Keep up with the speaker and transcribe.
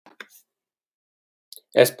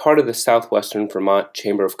As part of the Southwestern Vermont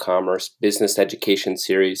Chamber of Commerce Business Education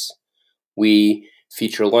Series, we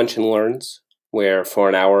feature Lunch and Learns, where for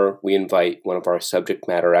an hour we invite one of our subject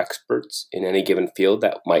matter experts in any given field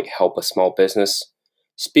that might help a small business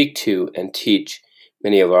speak to and teach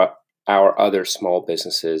many of our other small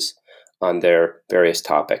businesses on their various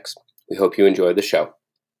topics. We hope you enjoy the show.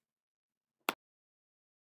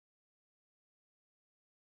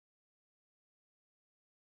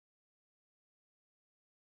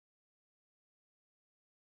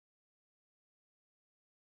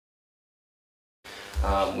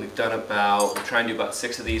 We try and do about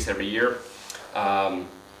 6 of these every year.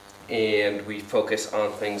 And we focus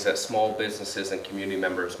on things that small businesses and community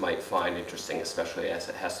members might find interesting, especially as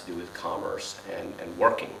it has to do with commerce and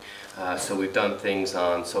working. So we've done things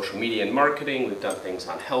on social media and marketing, we've done things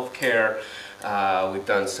on healthcare, we've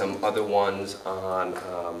done some other ones on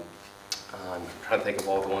I'm trying to think of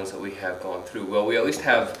all the ones that we have gone through. Well, we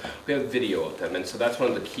have video of them, and so that's one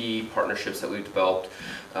of the key partnerships that we've developed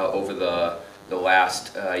over the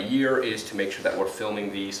last year, is to make sure that we're filming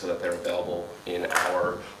these so that they're available in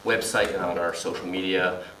our website and on our social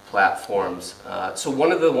media platforms. So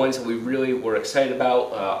one of the ones that we really were excited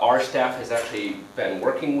about, our staff has actually been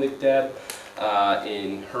working with Deb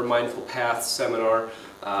in her Mindful Path seminar,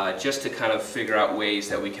 just to kind of figure out ways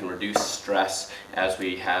that we can reduce stress as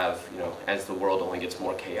we have, as the world only gets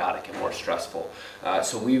more chaotic and more stressful.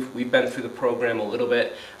 So we've been through the program a little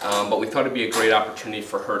bit, but we thought it'd be a great opportunity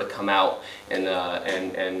for her to come out and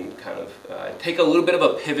kind of take a little bit of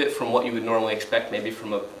a pivot from what you would normally expect, maybe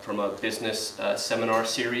from a business seminar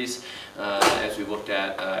series, as we looked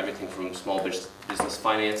at everything from small business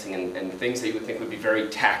financing and things that you would think would be very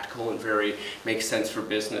tactical and very make sense for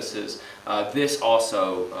businesses. This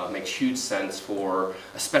also makes huge sense for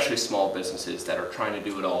especially small businesses that are trying to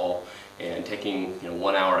do it all, and taking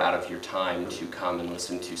 1 hour out of your time to come and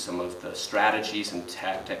listen to some of the strategies and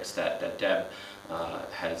tactics that Deb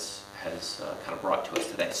has kind of brought to us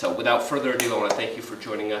today. So without further ado, I want to thank you for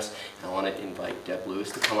joining us, and I want to invite Deb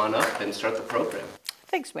Lewis to come on up and start the program.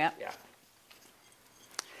 Thanks, Matt. Yeah.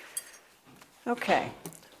 Okay,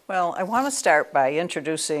 well, I want to start by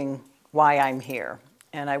introducing why I'm here.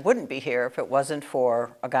 And I wouldn't be here if it wasn't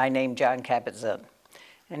for a guy named Jon Kabat-Zinn.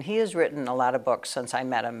 And he has written a lot of books since I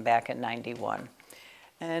met him back in '91.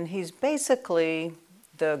 And he's basically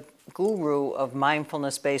the guru of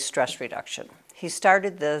mindfulness-based stress reduction. He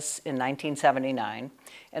started this in 1979,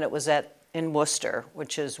 and it was in Worcester,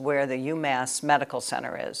 which is where the UMass Medical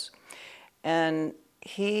Center is. And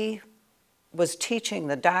he was teaching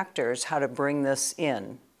the doctors how to bring this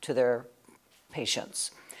in to their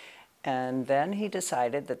patients. And then he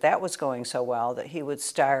decided that that was going so well that he would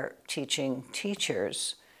start teaching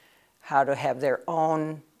teachers how to have their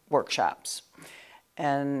own workshops.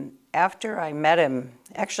 And after I met him,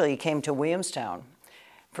 actually he came to Williamstown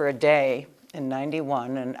for a day in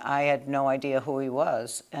 '91, and I had no idea who he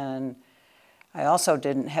was. And I also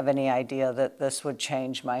didn't have any idea that this would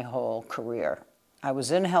change my whole career. I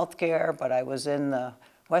was in healthcare, but I was in the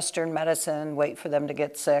Western medicine, wait for them to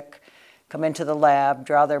get sick, come into the lab,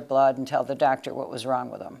 draw their blood, and tell the doctor what was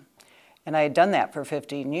wrong with them. And I had done that for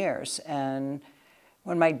 15 years. And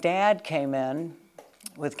when my dad came in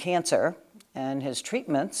with cancer and his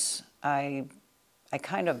treatments, I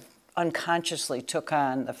kind of unconsciously took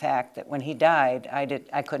on the fact that when he died,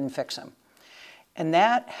 I couldn't fix him. And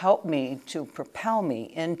that helped me to propel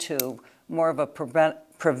me into more of a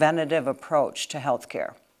preventative approach to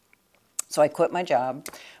healthcare. So I quit my job,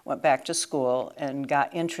 went back to school, and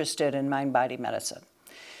got interested in mind-body medicine.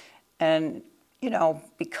 And,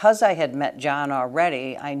 because I had met Jon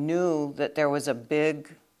already, I knew that there was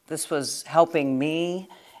this was helping me,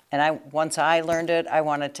 and once I learned it, I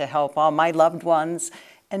wanted to help all my loved ones,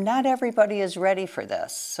 and not everybody is ready for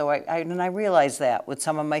this. So I realized that with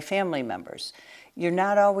some of my family members. You're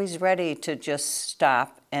not always ready to just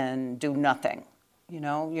stop and do nothing.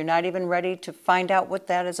 You're not even ready to find out what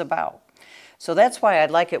that is about. So that's why I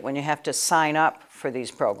like it when you have to sign up for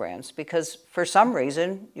these programs, because for some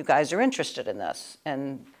reason, you guys are interested in this.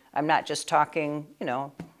 And I'm not just talking,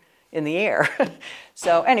 in the air.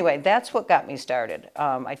 So anyway, that's what got me started.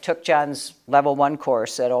 I took Jon's level 1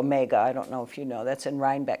 course at Omega. I don't know if you know, that's in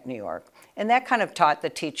Rhinebeck, New York. And that kind of taught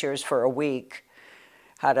the teachers for a week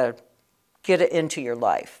how to get it into your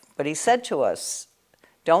life. But he said to us,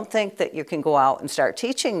 don't think that you can go out and start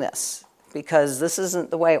teaching this, because this isn't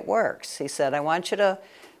the way it works. He said, I want you to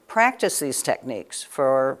practice these techniques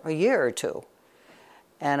for a year or two.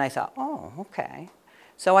 And I thought, oh, okay.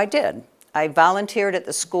 So I did. I volunteered at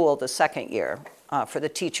the school the second year for the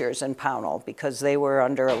teachers in Pownell, because they were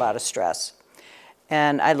under a lot of stress.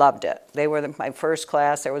 And I loved it. They were my first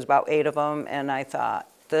class. There was about 8 of them, and I thought,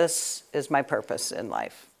 this is my purpose in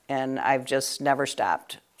life. And I've just never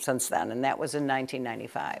stopped since then, and that was in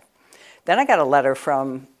 1995. Then I got a letter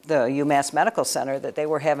from the UMass Medical Center that they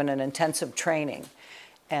were having an intensive training.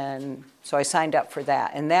 And so I signed up for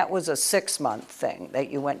that. And that was a 6-month thing that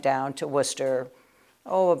you went down to Worcester,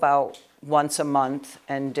 about once a month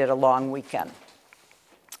and did a long weekend.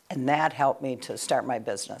 And that helped me to start my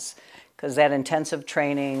business, because that intensive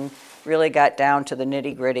training really got down to the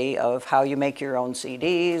nitty-gritty of how you make your own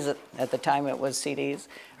CDs. At the time it was CDs,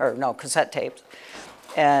 or no, cassette tapes.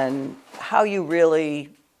 And how you really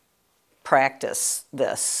practice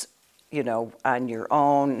this, on your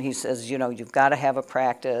own. He says, you've got to have a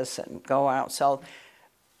practice and go out. So,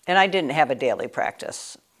 and I didn't have a daily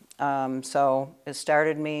practice. So it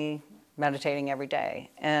started me meditating every day.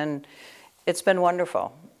 And it's been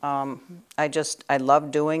wonderful. I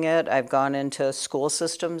love doing it. I've gone into school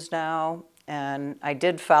systems now. And I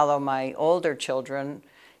did follow my older children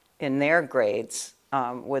in their grades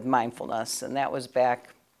with mindfulness. And that was back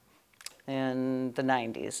in the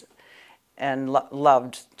 90s. And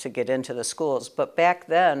loved to get into the schools. But back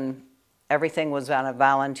then, everything was on a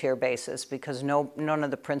volunteer basis because none of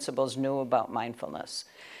the principals knew about mindfulness.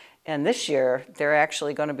 And this year, they're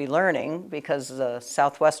actually going to be learning because the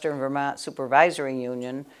Southwestern Vermont Supervisory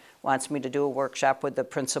Union wants me to do a workshop with the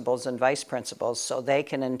principals and vice principals so they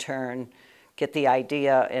can in turn get the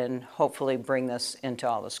idea and hopefully bring this into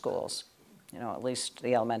all the schools, at least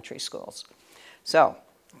the elementary schools. So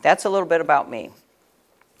that's a little bit about me.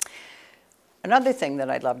 Another thing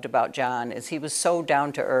that I loved about John is he was so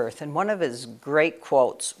down to earth. And one of his great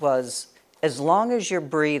quotes was, as long as you're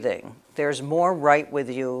breathing, there's more right with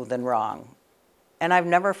you than wrong. And I've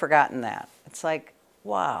never forgotten that. It's like,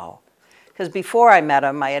 wow. Because before I met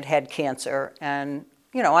him, I had had cancer. And,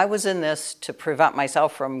 I was in this to prevent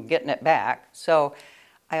myself from getting it back. So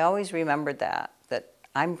I always remembered that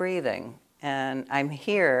I'm breathing and I'm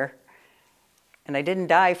here and I didn't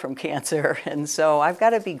die from cancer. And so I've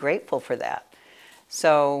got to be grateful for that.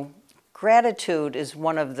 So gratitude is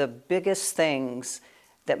one of the biggest things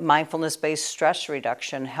that mindfulness-based stress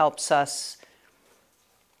reduction helps us.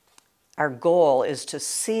 Our goal is to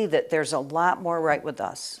see that there's a lot more right with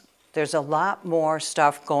us. There's a lot more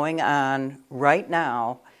stuff going on right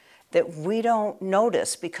now that we don't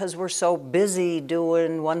notice because we're so busy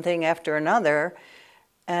doing one thing after another.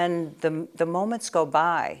 And the moments go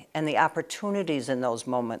by and the opportunities in those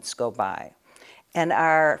moments go by. And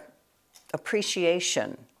our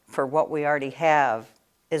appreciation for what we already have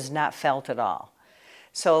is not felt at all.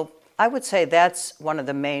 So I would say that's one of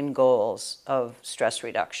the main goals of stress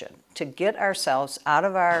reduction, to get ourselves out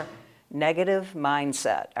of our negative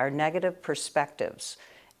mindset, our negative perspectives,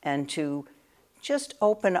 and to just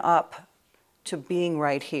open up to being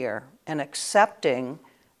right here and accepting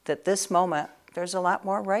that this moment, there's a lot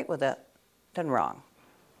more right with it than wrong,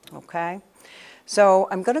 okay? So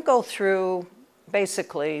I'm going to go through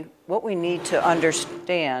basically what we need to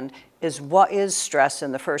understand is what is stress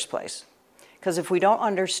in the first place. Because if we don't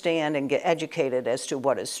understand and get educated as to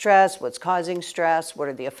what is stress, what's causing stress, what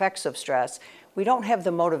are the effects of stress, we don't have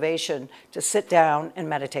the motivation to sit down and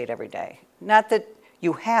meditate every day. Not that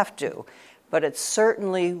you have to, but it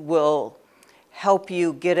certainly will help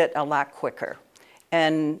you get it a lot quicker.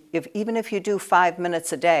 And even if you do 5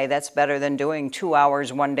 minutes a day, that's better than doing 2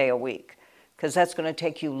 hours 1 day a week, because that's going to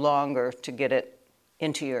take you longer to get it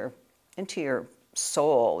into your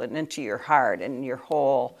soul and into your heart and your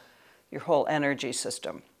whole energy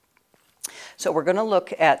system. So we're going to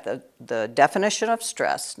look at the definition of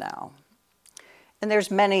stress now. And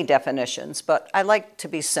there's many definitions, but I like to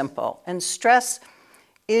be simple. And stress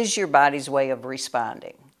is your body's way of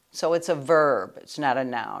responding. So it's a verb, it's not a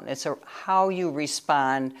noun. It's how you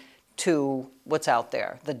respond to what's out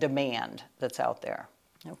there, the demand that's out there,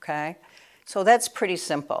 okay? So that's pretty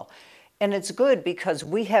simple. And it's good because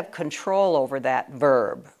we have control over that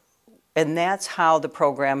verb. And that's how the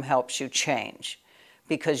program helps you change,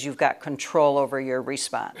 because you've got control over your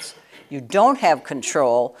response. You don't have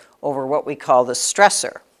control over what we call the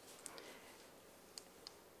stressor.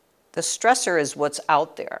 The stressor is what's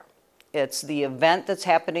out there. It's the event that's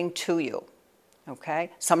happening to you,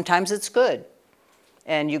 okay? Sometimes it's good,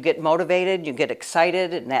 and you get motivated, you get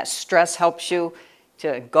excited, and that stress helps you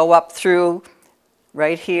to go up through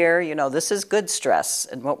right here. This is good stress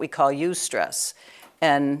and what we call eustress.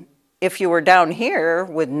 And if you were down here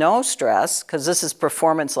with no stress, because this is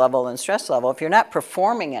performance level and stress level, if you're not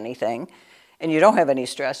performing anything and you don't have any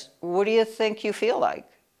stress, what do you think you feel like?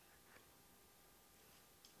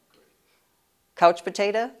 Couch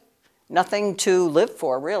potato? nothing to live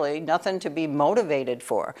for, really, nothing to be motivated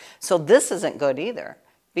for. So this isn't good either,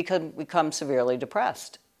 because we become severely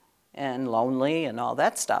depressed and lonely and all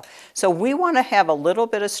that stuff. So we want to have a little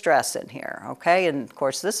bit of stress in here, okay? And of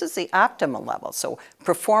course, this is the optimal level. So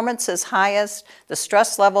performance is highest, the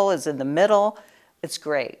stress level is in the middle. It's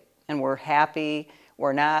great, and we're happy.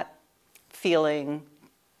 We're not feeling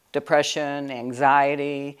depression,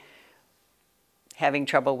 anxiety, having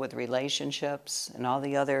trouble with relationships, and all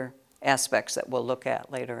the other aspects that we'll look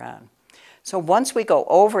at later on. So once we go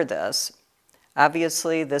over this,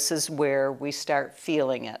 obviously this is where we start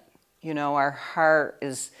feeling it. You know, our heart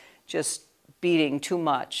is just beating too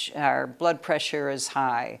much, our blood pressure is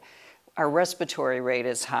high, our respiratory rate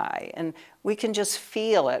is high, and we can just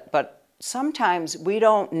feel it, but sometimes we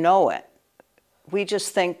don't know it. We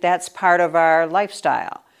just think that's part of our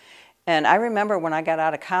lifestyle. And I remember when I got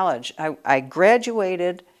out of college, I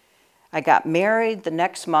graduated, I got married the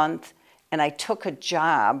next month, and I took a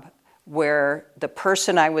job where the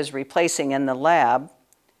person I was replacing in the lab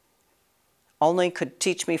only could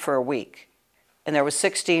teach me for a week. And there was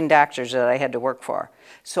 16 doctors that I had to work for.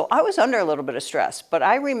 So I was under a little bit of stress. But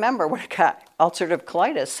I remember when I got ulcerative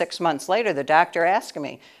colitis 6 months later, the doctor asked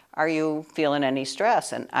me, "Are you feeling any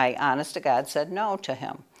stress?" And I, honest to God, said no to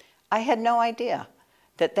him. I had no idea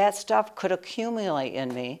that that stuff could accumulate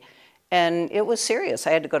in me. And it was serious.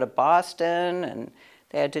 I had to go to Boston, and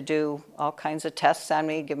they had to do all kinds of tests on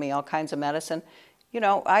me, give me all kinds of medicine. You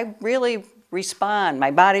know, I really respond,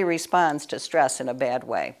 my body responds to stress in a bad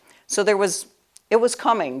way. So it was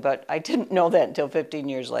coming, but I didn't know that until 15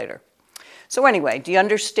 years later. So anyway, do you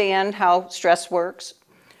understand how stress works?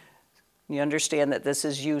 You understand that this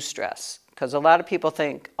is eustress, because a lot of people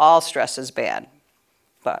think all stress is bad,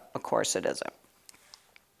 but of course it isn't.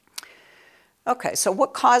 Okay, so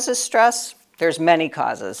what causes stress? There's many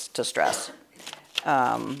causes to stress.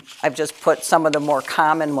 I've just put some of the more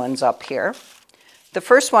common ones up here. The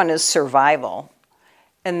first one is survival,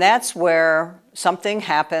 and that's where something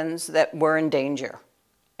happens that we're in danger.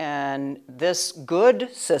 And this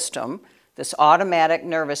good system, this automatic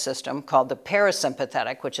nervous system called the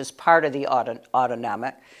parasympathetic, which is part of the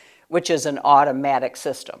autonomic, which is an automatic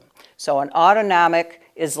system. So an autonomic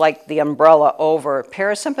is like the umbrella over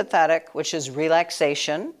parasympathetic, which is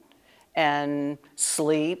relaxation and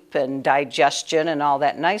sleep and digestion and all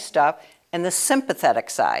that nice stuff, and the sympathetic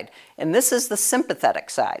side. And this is the sympathetic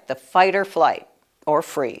side, the fight or flight or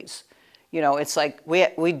freeze. You know, it's like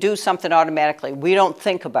we do something automatically. We don't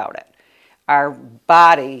think about it. Our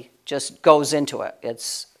body just goes into it.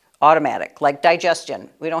 It's automatic, like digestion.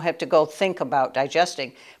 We don't have to go think about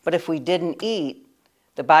digesting. But if we didn't eat,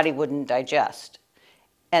 the body wouldn't digest.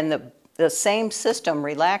 And the same system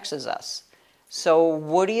relaxes us. So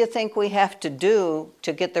what do you think we have to do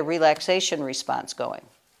to get the relaxation response going?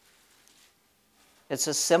 It's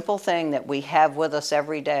a simple thing that we have with us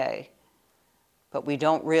every day, but we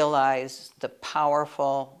don't realize the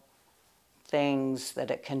powerful things that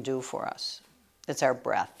it can do for us. It's our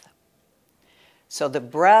breath. So the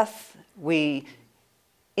breath, we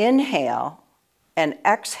inhale and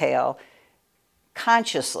exhale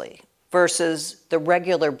consciously versus the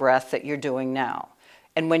regular breath that you're doing now.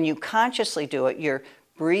 And when you consciously do it, you're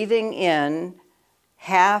breathing in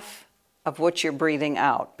half of what you're breathing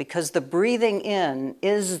out, because the breathing in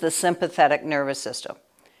is the sympathetic nervous system.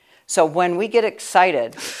 So when we get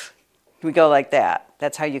excited, we go like that.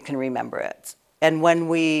 That's how you can remember it. And when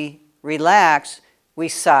we relax, we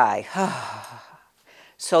sigh.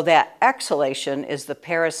 So that exhalation is the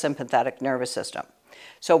parasympathetic nervous system.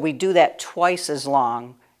 So we do that twice as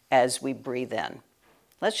long as we breathe in.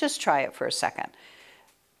 Let's just try it for a second.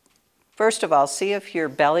 First of all, see if you're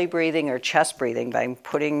belly breathing or chest breathing by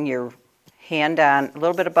putting your hand on a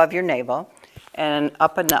little bit above your navel and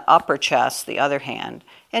up in the upper chest, the other hand,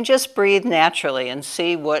 and just breathe naturally and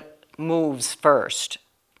see what moves first.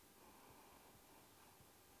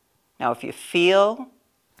 Now, if you feel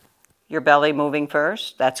your belly moving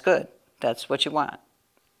first, that's good. That's what you want.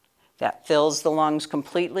 That fills the lungs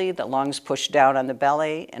completely. The lungs push down on the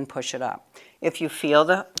belly and push it up. If you feel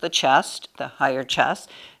the chest, the higher chest,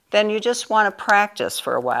 then you just want to practice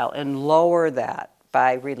for a while and lower that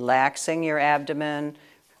by relaxing your abdomen,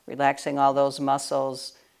 relaxing all those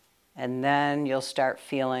muscles, and then you'll start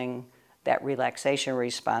feeling that relaxation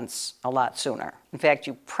response a lot sooner. In fact,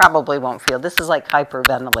 you probably won't feel, this is like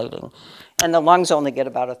hyperventilating, and the lungs only get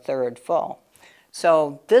about a third full.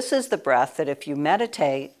 So this is the breath that if you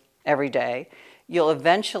meditate every day, you'll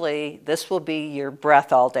eventually, this will be your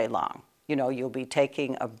breath all day long. You know, you'll be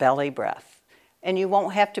taking a belly breath. And you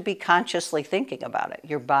won't have to be consciously thinking about it.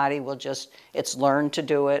 Your body will just, it's learned to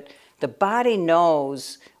do it. The body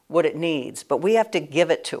knows what it needs, but we have to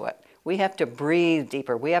give it to it. We have to breathe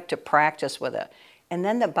deeper. We have to practice with it. And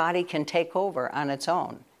then the body can take over on its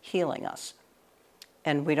own, healing us.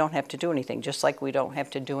 And we don't have to do anything, just like we don't have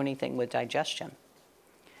to do anything with digestion.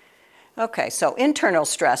 Okay, so internal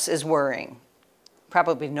stress is worrying.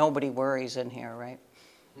 Probably nobody worries in here, right?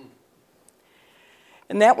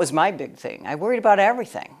 And that was my big thing. I worried about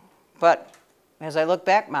everything. But as I look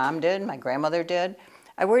back, Mom did, my grandmother did.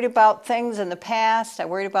 I worried about things in the past. I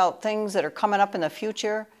worried about things that are coming up in the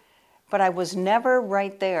future. But I was never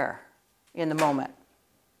right there in the moment.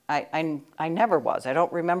 I never was. I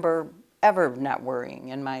don't remember ever not worrying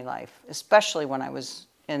in my life, especially when I was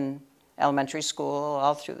in elementary school,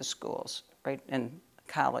 all through the schools, right, in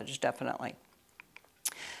college, definitely.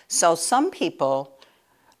 So some people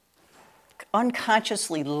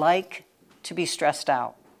unconsciously like to be stressed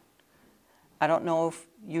out. I don't know if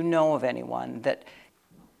you know of anyone that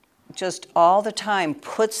just all the time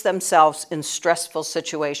puts themselves in stressful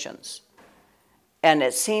situations, and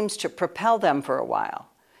it seems to propel them for a while.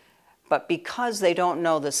 But because they don't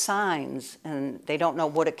know the signs and they don't know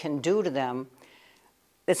what it can do to them,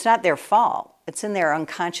 it's not their fault. It's in their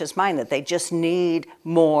unconscious mind that they just need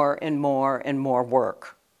more and more and more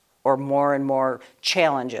work, or more and more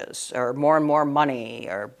challenges, or more money,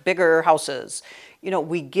 or bigger houses. You know,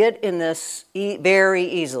 we get in this very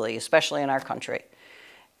easily, especially in our country.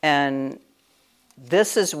 And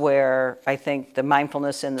this is where I think the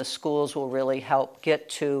mindfulness in the schools will really help get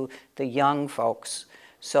to the young folks,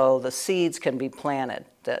 so the seeds can be planted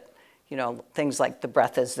that, you know, things like the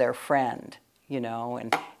breath is their friend, you know,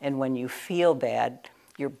 and when you feel bad,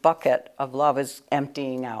 your bucket of love is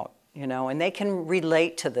emptying out, you know, and they can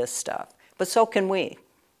relate to this stuff, but so can we,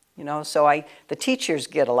 you know. So the teachers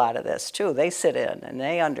get a lot of this too. They sit in and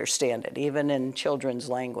they understand it, even in children's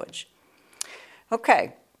language.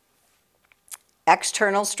 Okay,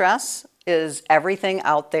 external stress is everything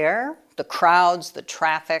out there, the crowds, the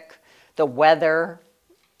traffic, the weather,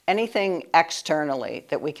 anything externally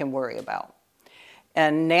that we can worry about.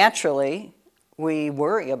 And naturally, we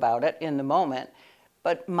worry about it in the moment,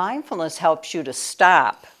 but mindfulness helps you to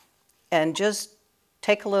stop and just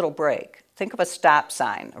take a little break. Think of a stop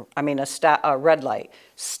sign, a red light.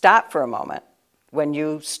 Stop for a moment when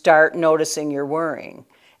you start noticing you're worrying.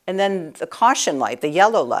 And then the caution light, the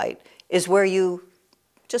yellow light, is where you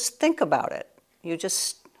just think about it. You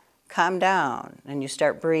just calm down and you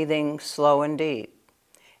start breathing slow and deep.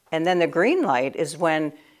 And then the green light is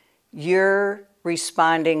when you're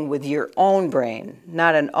responding with your own brain,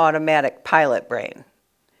 not an automatic pilot brain.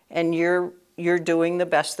 And you're doing the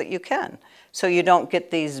best that you can. So you don't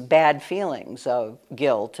get these bad feelings of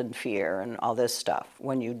guilt and fear and all this stuff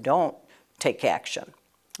when you don't take action,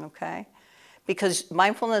 okay? Because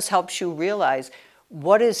mindfulness helps you realize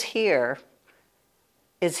what is here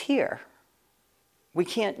is here. We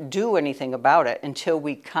can't do anything about it until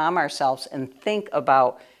we calm ourselves and think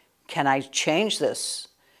about, can I change this?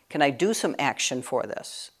 Can I do some action for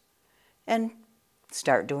this? And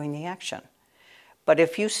start doing the action. But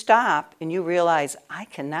if you stop and you realize, I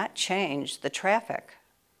cannot change the traffic.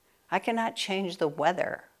 I cannot change the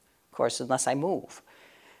weather, of course, unless I move.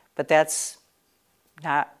 But that's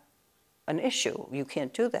not an issue. You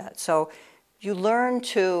can't do that. So you learn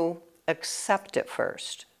to accept it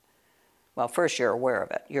first. Well, first you're aware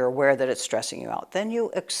of it. You're aware that it's stressing you out. Then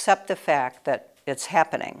you accept the fact that it's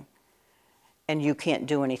happening and you can't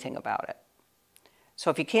do anything about it.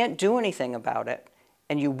 So if you can't do anything about it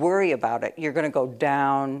and you worry about it, you're going to go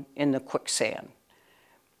down in the quicksand.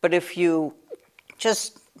 But if you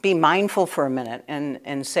just be mindful for a minute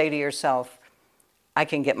and say to yourself, I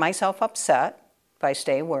can get myself upset if I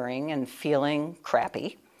stay worrying and feeling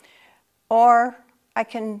crappy, or I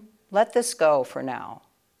can let this go for now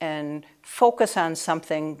and focus on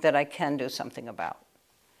something that I can do something about,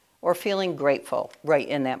 or feeling grateful right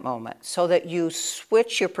in that moment, so that you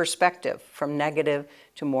switch your perspective from negative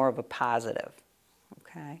to more of a positive,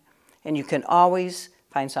 okay? And you can always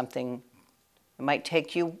find something. It might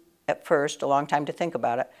take you at first a long time to think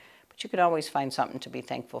about it, but you can always find something to be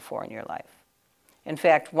thankful for in your life. In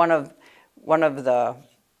fact, one of the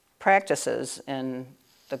practices in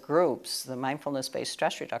the groups, the mindfulness-based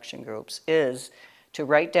stress reduction groups, is to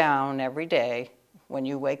write down every day when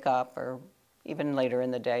you wake up, or even later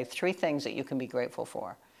in the day, 3 things that you can be grateful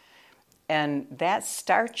for. And that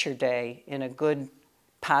starts your day in a good,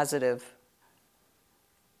 positive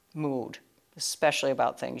mood, especially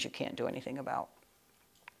about things you can't do anything about.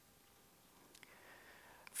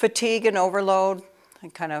 Fatigue and overload, I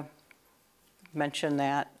kind of mentioned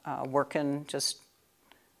that, working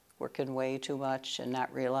way too much and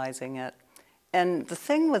not realizing it. And the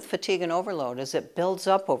thing with fatigue and overload is it builds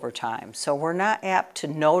up over time. So we're not apt to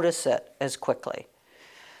notice it as quickly.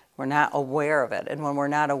 We're not aware of it. And when we're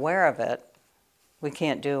not aware of it, we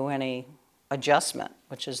can't do any adjustment,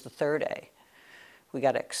 which is the third A. We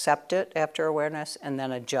got to accept it after awareness and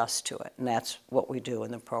then adjust to it. And that's what we do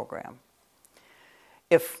in the program.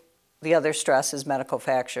 If the other stress is medical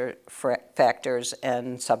factors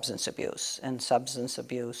and substance abuse. And substance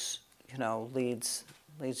abuse, leads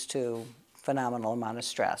to phenomenal amount of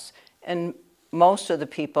stress. And most of the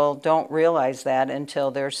people don't realize that until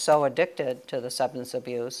they're so addicted to the substance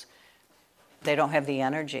abuse, they don't have the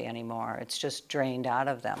energy anymore. It's just drained out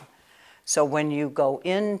of them. So when you go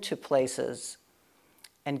into places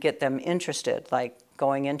and get them interested, like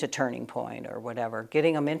going into Turning Point or whatever,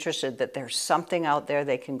 getting them interested that there's something out there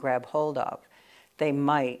they can grab hold of, they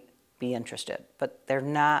might be interested, but they're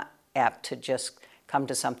not apt to just come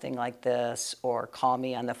to something like this or call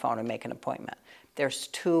me on the phone and make an appointment. They're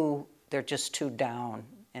just too down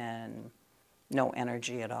and no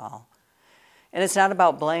energy at all. And it's not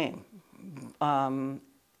about blame.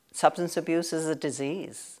 Substance abuse is a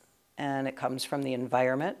disease, and it comes from the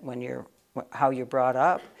environment, how you're brought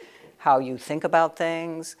up, how you think about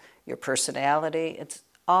things, your personality. It's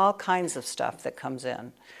all kinds of stuff that comes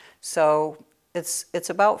in. So it's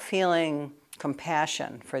about feeling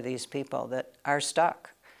compassion for these people that are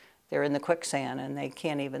stuck. They're in the quicksand and they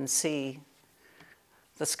can't even see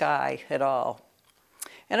the sky at all.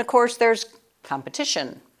 And of course there's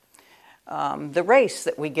competition, the race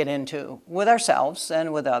that we get into with ourselves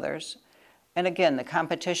and with others. And again, the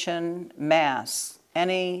competition masks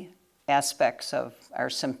any aspects of our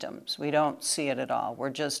symptoms. We don't see it at all. We're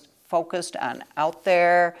just focused on out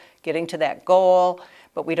there, getting to that goal,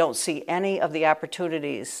 but we don't see any of the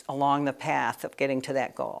opportunities along the path of getting to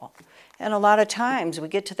that goal. And a lot of times we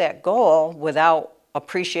get to that goal without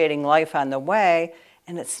appreciating life on the way,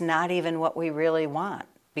 and it's not even what we really want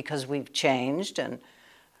because we've changed and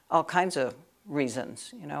all kinds of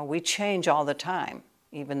reasons. We change all the time,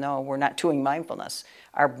 even though we're not doing mindfulness.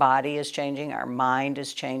 Our body is changing, our mind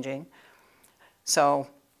is changing. So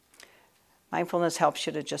mindfulness helps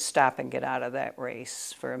you to just stop and get out of that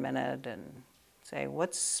race for a minute and say,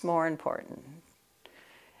 what's more important?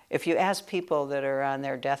 If you ask people that are on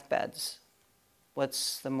their deathbeds,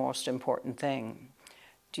 what's the most important thing?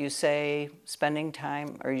 Do you say spending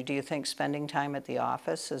time, or do you think spending time at the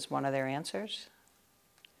office is one of their answers?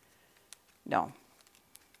 No.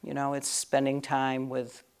 It's spending time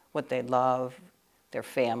with what they love, their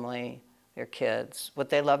family, their kids, what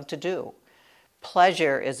they love to do.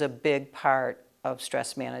 Pleasure is a big part of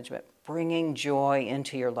stress management, bringing joy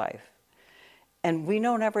into your life. And we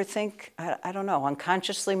don't ever think, I don't know,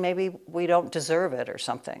 unconsciously maybe we don't deserve it or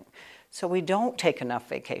something. So we don't take enough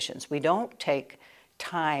vacations. We don't take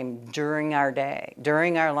time during our day,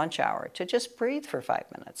 during our lunch hour, to just breathe for 5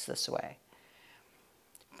 minutes this way.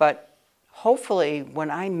 But hopefully when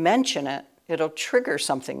I mention it, it'll trigger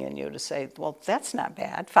something in you to say, well, that's not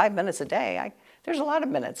bad. 5 minutes a day, there's a lot of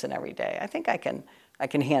minutes in every day. I think I can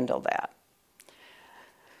handle that.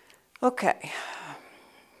 Okay.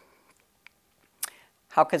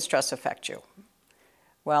 How can stress affect you?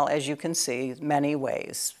 Well, as you can see, many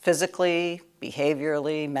ways. Physically,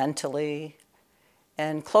 behaviorally, mentally,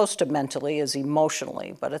 and close to mentally is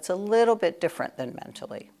emotionally, but it's a little bit different than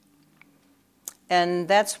mentally. And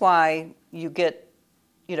that's why you get,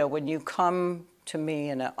 when you come to me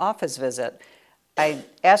in an office visit, I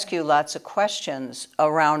ask you lots of questions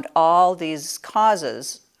around all these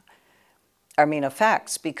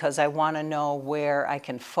effects, because I want to know where I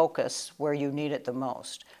can focus, where you need it the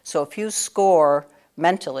most. So if you score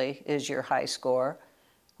mentally is your high score,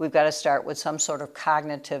 we've got to start with some sort of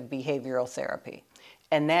cognitive behavioral therapy.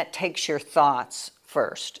 And that takes your thoughts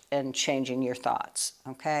first and changing your thoughts,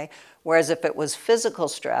 okay? Whereas if it was physical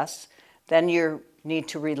stress, then you need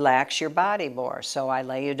to relax your body more. So I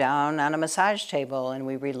lay you down on a massage table and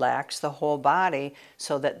we relax the whole body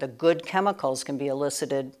so that the good chemicals can be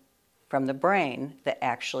elicited from the brain that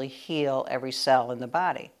actually heal every cell in the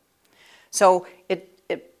body. So it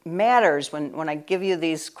matters when I give you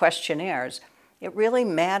these questionnaires, it really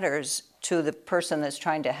matters to the person that's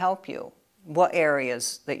trying to help you what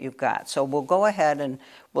areas that you've got. So we'll go ahead and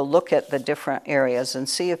we'll look at the different areas and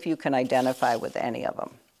see if you can identify with any of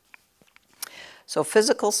them. So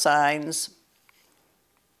physical signs,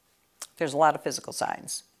 there's a lot of physical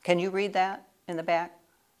signs. Can you read that in the back?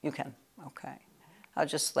 You can, okay. I'll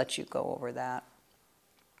just let you go over that.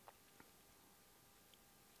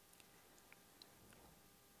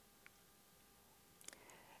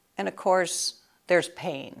 And of course, there's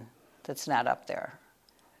pain that's not up there.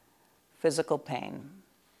 Physical pain.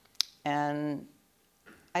 and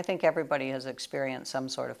I think everybody has experienced some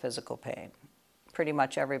sort of physical pain. Pretty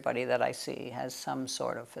much everybody that I see has some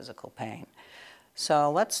sort of physical pain.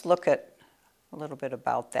 So let's look at a little bit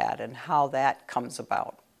about that and how that comes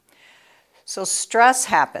about. So stress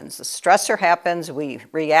happens. The stressor happens, we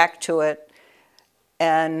react to it,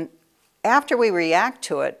 and after we react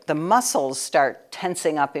to it, the muscles start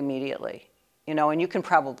tensing up immediately. You know, and you can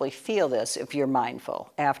probably feel this if you're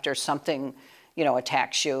mindful after something, you know,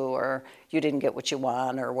 attacks you or you didn't get what you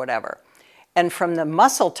want or whatever. And from the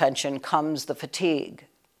muscle tension comes the fatigue.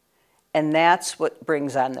 And that's what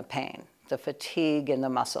brings on the pain, the fatigue in the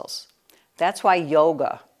muscles. That's why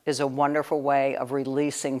yoga is a wonderful way of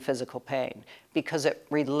releasing physical pain, because it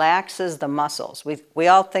relaxes the muscles. We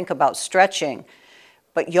all think about stretching,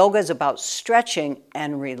 but yoga is about stretching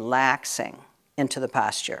and relaxing into the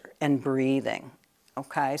posture and breathing,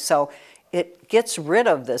 okay? So it gets rid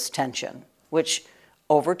of this tension, which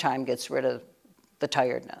over time gets rid of the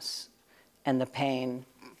tiredness and the pain.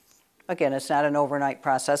 Again, it's not an overnight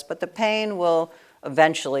process, but the pain will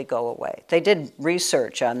eventually go away. They did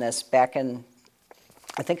research on this back in,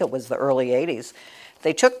 I think it was the early 80s.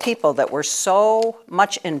 They took people that were so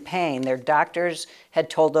much in pain, their doctors had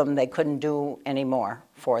told them they couldn't do any more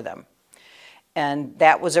for them. And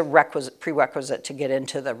that was a prerequisite to get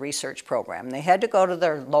into the research program. They had to go to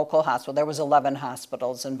their local hospital. There was 11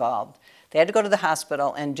 hospitals involved. They had to go to the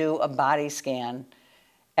hospital and do a body scan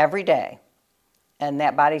every day. And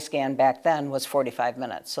that body scan back then was 45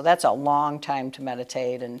 minutes. So that's a long time to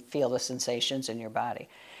meditate and feel the sensations in your body.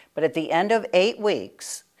 But at the end of 8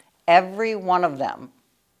 weeks, every one of them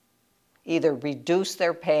either reduced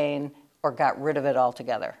their pain or got rid of it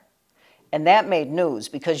altogether. And that made news,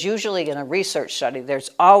 because usually in a research study,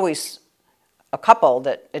 there's always a couple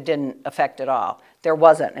that it didn't affect at all. There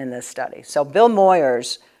wasn't in this study. So Bill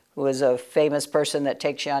Moyers, who is a famous person that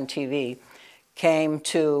takes you on TV, came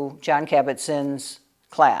to Jon Kabat-Zinn's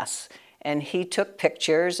class, and he took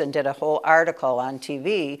pictures and did a whole article on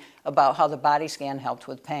TV about how the body scan helped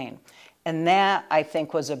with pain. And that, I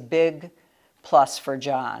think, was a big plus for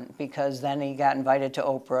Jon, because then he got invited to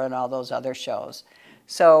Oprah and all those other shows.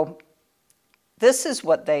 So this is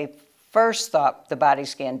what they first thought the body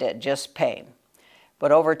scan did, just pain.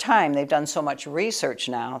 But over time, they've done so much research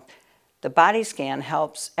now, the body scan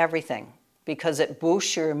helps everything because it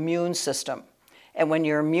boosts your immune system. And when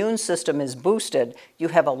your immune system is boosted, you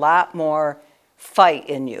have a lot more fight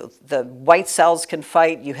in you. The white cells can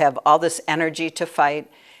fight, you have all this energy to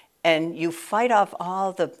fight, and you fight off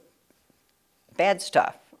all the bad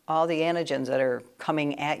stuff, all the antigens that are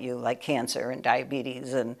coming at you, like cancer and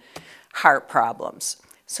diabetes and heart problems.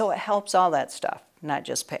 So it helps all that stuff, not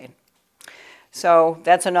just pain. So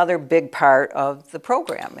that's another big part of the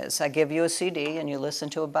program, is I give you a CD and you listen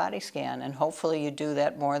to a body scan, and hopefully you do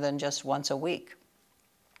that more than just once a week.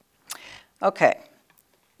 Okay,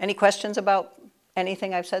 any questions about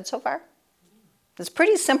anything I've said so far? It's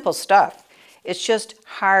pretty simple stuff. It's just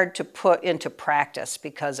hard to put into practice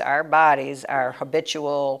because our bodies are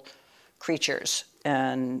habitual creatures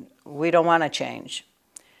and we don't want to change.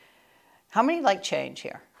 How many like change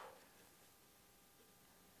here?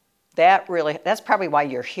 That's probably why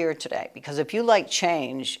you're here today, because if you like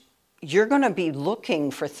change, you're going to be looking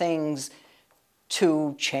for things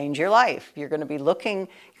to change your life. You're going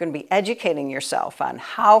to be educating yourself on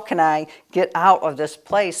how can I get out of this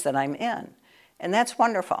place that I'm in. And that's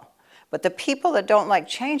wonderful. But the people that don't like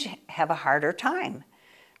change have a harder time.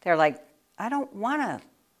 They're like, I don't want to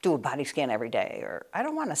do a body scan every day, or I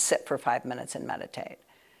don't want to sit for 5 minutes and meditate.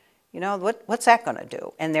 You know, what's that going to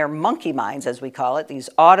do? And their monkey minds, as we call it, these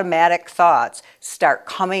automatic thoughts start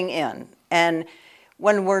coming in. And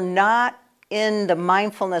when we're not in the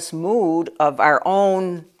mindfulness mood of our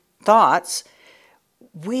own thoughts,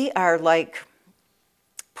 we are like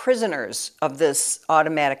prisoners of this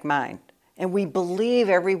automatic mind. And we believe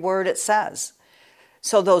every word it says.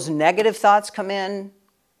 So those negative thoughts come in,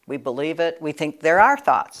 we believe it, we think there are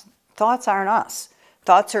thoughts. Thoughts aren't us.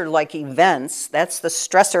 Thoughts are like events. That's the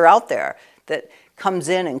stressor out there that comes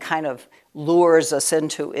in and kind of lures us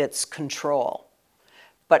into its control.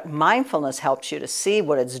 But mindfulness helps you to see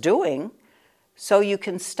what it's doing so you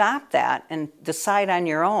can stop that and decide on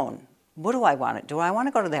your own. What do I want to do? Do I want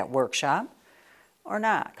to go to that workshop or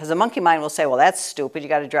not? Because the monkey mind will say, well, that's stupid. You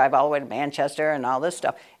got to drive all the way to Manchester and all this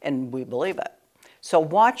stuff. And we believe it. So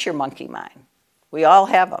watch your monkey mind. We all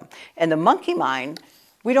have them. And the monkey mind,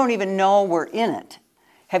 we don't even know we're in it.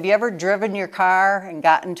 Have you ever driven your car and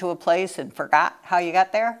gotten to a place and forgot how you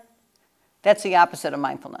got there? That's the opposite of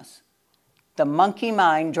mindfulness. The monkey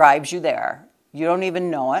mind drives you there. You don't even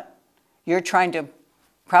know it. You're trying to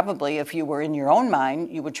Probably if you were in your own mind,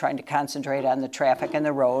 you would try to concentrate on the traffic and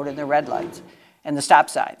the road and the red lights and the stop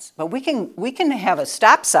signs. But we can have a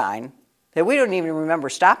stop sign that we don't even remember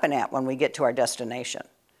stopping at when we get to our destination.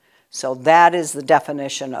 So that is the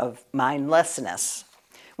definition of mindlessness.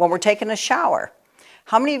 When we're taking a shower,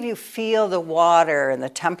 how many of you feel the water and the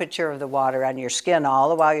temperature of the water on your skin all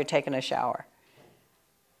the while you're taking a shower?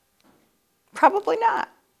 Probably not.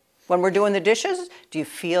 When we're doing the dishes, do you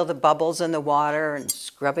feel the bubbles in the water and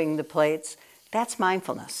scrubbing the plates? That's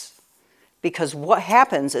mindfulness. Because what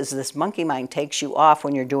happens is this monkey mind takes you off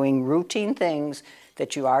when you're doing routine things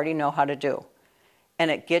that you already know how to do. And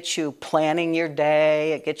it gets you planning your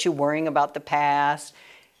day, it gets you worrying about the past,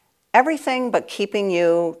 everything but keeping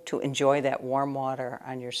you to enjoy that warm water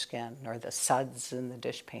on your skin or the suds in the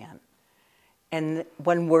dishpan. And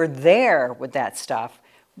when we're there with that stuff,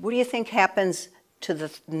 what do you think happens to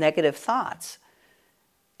the negative thoughts?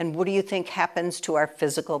 And what do you think happens to our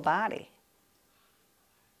physical body?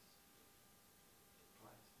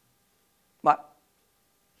 What?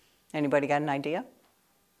 Anybody got an idea?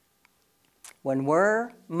 When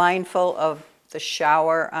we're mindful of the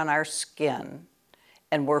shower on our skin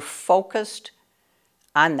and we're focused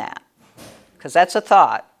on that, because that's a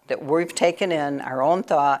thought that we've taken in, our own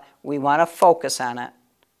thought, we want to focus on it,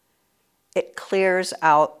 it clears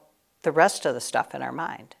out the rest of the stuff in our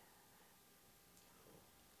mind.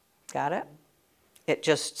 Got it? It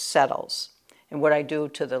just settles. And what I do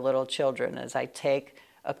to the little children is I take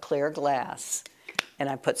a clear glass and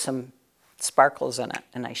I put some sparkles in it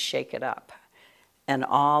and I shake it up. And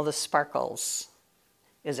all the sparkles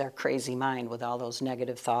is our crazy mind with all those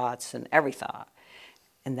negative thoughts and every thought.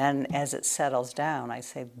 And then as it settles down, I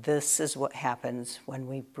say, this is what happens when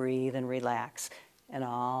we breathe and relax. And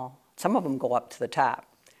some of them go up to the top,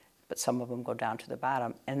 but some of them go down to the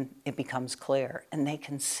bottom, and it becomes clear. And they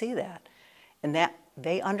can see that. And that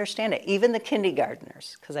they understand it. Even the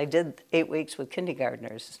kindergartners, because I did 8 weeks with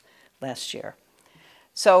kindergartners last year.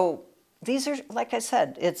 So these are, like I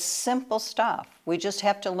said, it's simple stuff. We just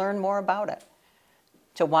have to learn more about it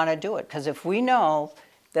to want to do it. Because if we know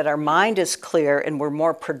that our mind is clear and we're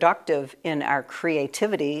more productive in our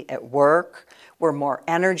creativity at work, we're more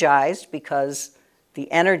energized because the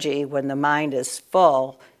energy when the mind is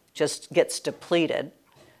full just gets depleted.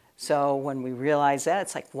 So when we realize that,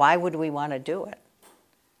 it's like, why would we want to do it?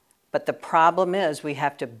 But the problem is we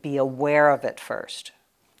have to be aware of it first.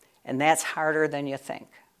 And that's harder than you think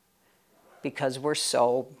because we're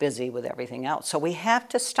so busy with everything else. So we have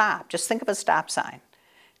to stop. Just think of a stop sign.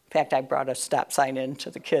 In fact, I brought a stop sign in to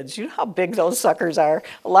the kids. You know how big those suckers are?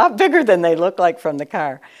 A lot bigger than they look like from the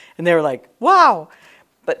car. And they were like, wow.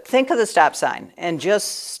 But think of the stop sign and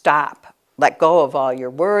just stop. Let go of all your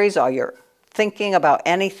worries, all your thinking about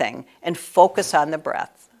anything, and focus on the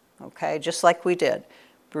breath, okay? Just like we did.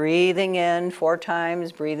 Breathing in 4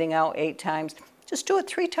 times, breathing out 8 times. Just do it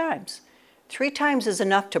 3 times. 3 times is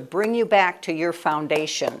enough to bring you back to your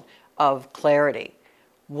foundation of clarity.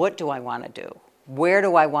 What do I want to do? Where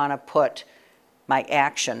do I want to put my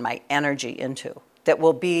action, my energy into that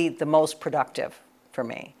will be the most productive for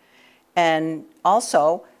me? And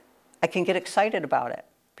also, I can get excited about it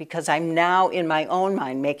because I'm now in my own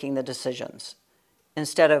mind making the decisions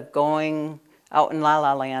instead of going out in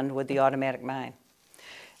la-la land with the automatic mind.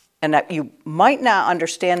 And that you might not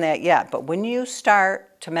understand that yet, but when you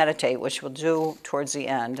start to meditate, which we'll do towards the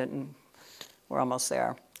end, and we're almost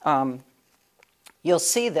there, you'll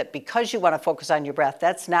see that because you want to focus on your breath,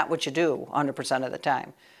 that's not what you do 100% of the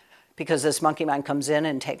time, because this monkey mind comes in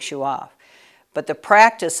and takes you off. But the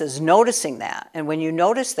practice is noticing that, and when you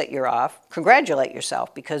notice that you're off, congratulate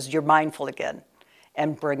yourself because you're mindful again,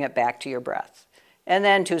 and bring it back to your breath. And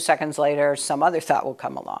then 2 seconds later, some other thought will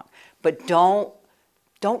come along. But don't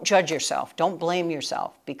judge yourself. Don't blame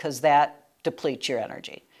yourself because that depletes your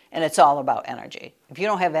energy. And it's all about energy. If you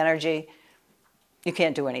don't have energy, you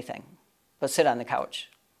can't do anything but sit on the couch,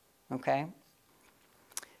 okay?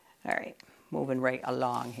 All right, moving right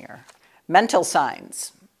along here. Mental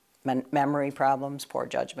signs, memory problems, poor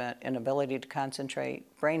judgment, inability to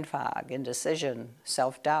concentrate, brain fog, indecision,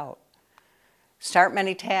 self-doubt. Start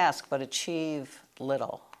many tasks but achieve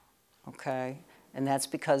little, okay? And that's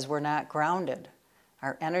because we're not grounded.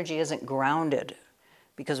 Our energy isn't grounded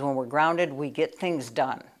because when we're grounded, we get things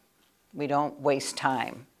done. We don't waste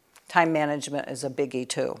time. Time management is a biggie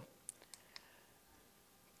too.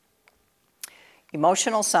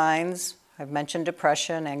 Emotional signs, I've mentioned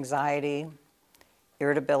depression, anxiety,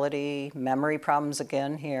 irritability, memory problems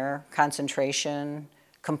again here, concentration,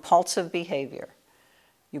 compulsive behavior.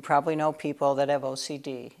 You probably know people that have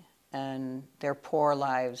OCD and their poor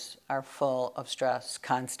lives are full of stress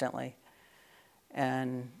constantly.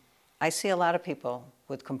 And I see a lot of people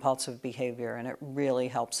with compulsive behavior, and it really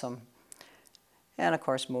helps them. And of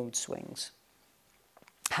course, mood swings.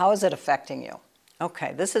 How is it affecting you?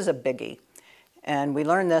 Okay, this is a biggie. And we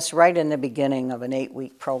learned this right in the beginning of an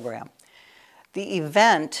 8-week program. The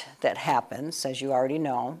event that happens, as you already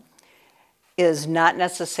know, is not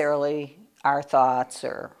necessarily our thoughts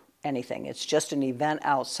or anything. It's just an event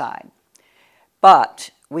outside. But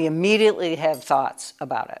we immediately have thoughts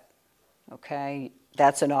about it, okay?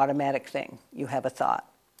 That's an automatic thing. You have a thought.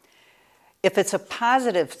 If it's a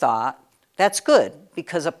positive thought, that's good,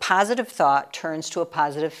 because a positive thought turns to a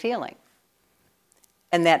positive feeling.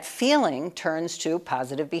 And that feeling turns to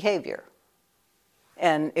positive behavior.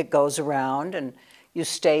 And it goes around, and you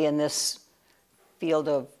stay in this field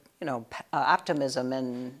of optimism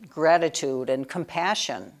and gratitude and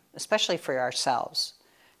compassion, especially for ourselves,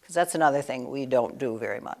 because that's another thing we don't do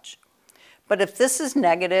very much. But if this is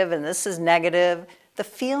negative and this is negative, the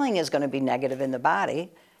feeling is going to be negative in the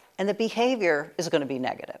body, and the behavior is going to be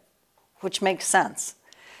negative, which makes sense.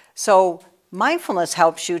 So mindfulness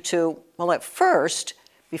helps you to, well, at first,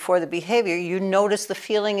 before the behavior, you notice the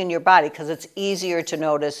feeling in your body, because it's easier to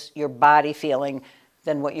notice your body feeling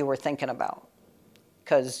than what you were thinking about,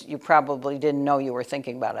 because you probably didn't know you were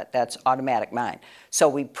thinking about it. That's automatic mind. So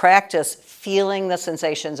we practice feeling the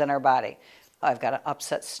sensations in our body. Oh, I've got an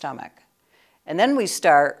upset stomach. And then we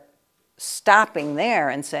start stopping there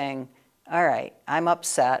and saying, all right, I'm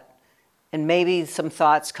upset, and maybe some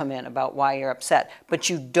thoughts come in about why you're upset, but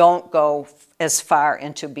you don't go as far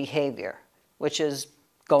into behavior, which is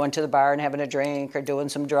going to the bar and having a drink or doing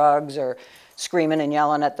some drugs or screaming and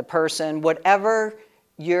yelling at the person. Whatever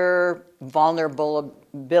your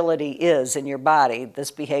vulnerability is in your body, this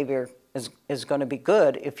behavior is going to be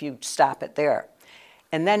good if you stop it there.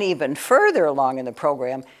 And then even further along in the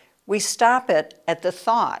program, we stop it at the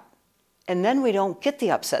thought. And then we don't get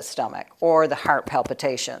the upset stomach or the heart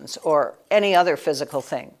palpitations or any other physical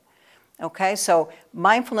thing. Okay, so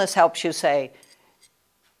mindfulness helps you say,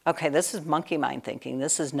 okay, this is monkey mind thinking,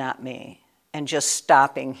 this is not me, and just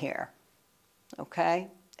stopping here. Okay,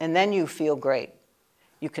 and then you feel great.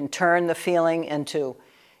 You can turn the feeling into,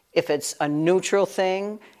 if it's a neutral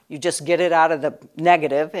thing, you just get it out of the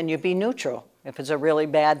negative and you be neutral. If it's a really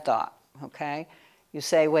bad thought, okay, you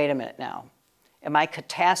say, wait a minute now. Am I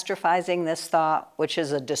catastrophizing this thought, which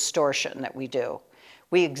is a distortion that we do?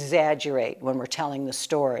 We exaggerate when we're telling the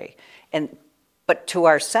story. But to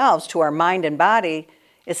ourselves, to our mind and body,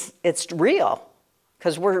 it's real,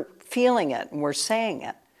 because we're feeling it and we're saying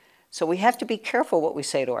it. So we have to be careful what we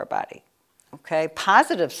say to our body. Okay?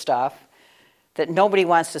 Positive stuff that nobody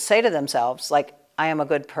wants to say to themselves, like, I am a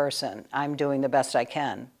good person, I'm doing the best I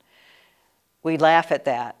can. We laugh at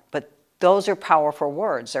that, but those are powerful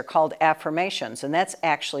words. They're called affirmations, and that's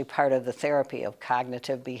actually part of the therapy of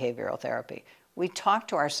cognitive behavioral therapy. We talk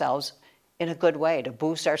to ourselves in a good way to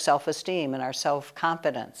boost our self-esteem and our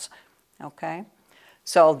self-confidence, okay?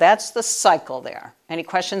 So that's the cycle there. Any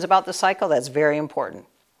questions about the cycle? That's very important.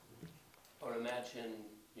 I would imagine,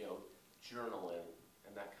 journaling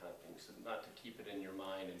and that kind of thing. So not to keep it in your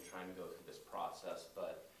mind and trying to go through this process,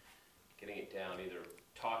 but getting it down, either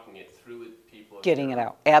talking it through with people. Getting it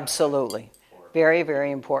out, absolutely. Very,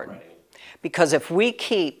 very important. Writing. Because if we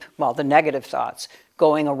keep, the negative thoughts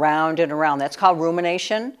going around and around, that's called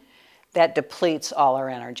rumination, that depletes all our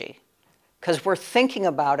energy. Because we're thinking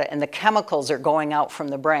about it and the chemicals are going out from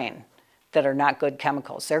the brain that are not good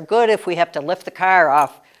chemicals. They're good if we have to lift the car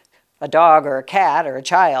off a dog or a cat or a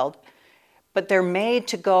child, but they're made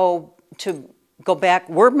to go back,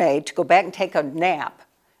 we're made to go back and take a nap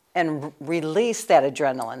and release that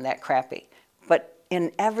adrenaline, that crappy. But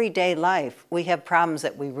in everyday life, we have problems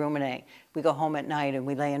that we ruminate. We go home at night and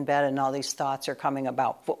we lay in bed and all these thoughts are coming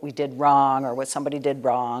about what we did wrong or what somebody did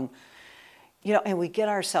wrong. And we get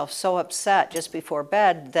ourselves so upset just before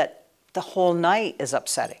bed that the whole night is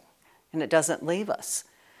upsetting and it doesn't leave us.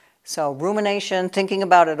 So rumination, thinking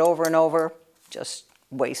about it over and over, just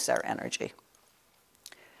wastes our energy.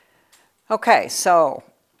 Okay, so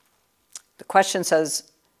the question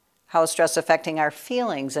says, how is stress affecting our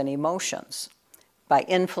feelings and emotions? By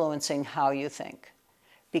influencing how you think.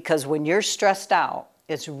 Because when you're stressed out,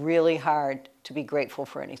 it's really hard to be grateful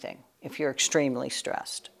for anything if you're extremely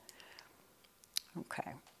stressed.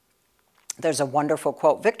 Okay. There's a wonderful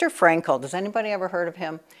quote. Viktor Frankl, does anybody ever heard of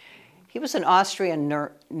him? He was an Austrian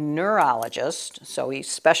neurologist, so he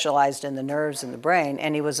specialized in the nerves in the brain,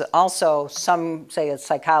 and he was also, some say a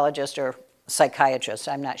psychologist or psychiatrist.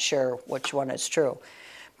 I'm not sure which one is true.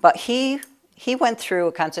 But he went through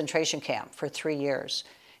a concentration camp for 3 years,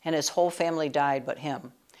 and his whole family died but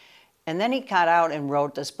him. And then he got out and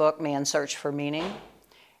wrote this book, Man's Search for Meaning.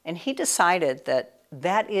 And he decided that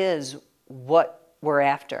that is what we're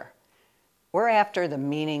after. We're after the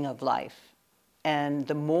meaning of life. And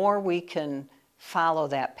the more we can follow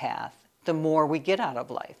that path, the more we get out of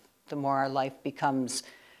life. The more our life becomes,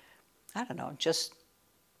 I don't know, just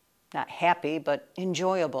not happy, but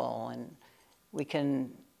enjoyable. And we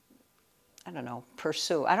can, I don't know,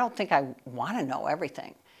 pursue. I don't think I want to know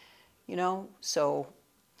everything, you know? So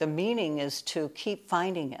the meaning is to keep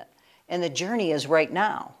finding it. And the journey is right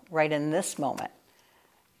now, right in this moment.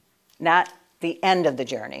 Not the end of the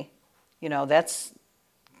journey. You know, that's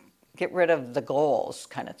get rid of the goals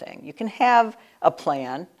kind of thing. You can have a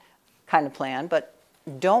plan, but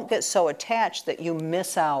don't get so attached that you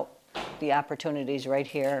miss out the opportunities right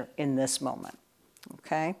here in this moment,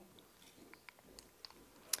 okay?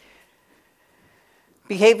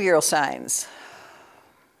 Behavioral signs.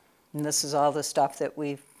 And this is all the stuff that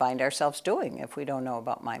we find ourselves doing if we don't know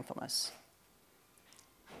about mindfulness.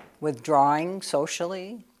 Withdrawing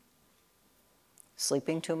socially,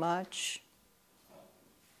 sleeping too much.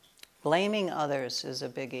 Blaming others is a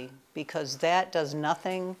biggie because that does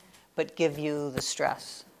nothing but give you the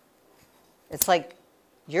stress. It's like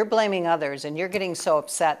you're blaming others and you're getting so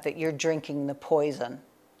upset that you're drinking the poison,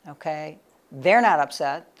 okay? They're not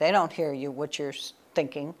upset. They don't hear you, what you're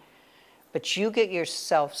thinking. But you get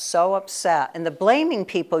yourself so upset. And the blaming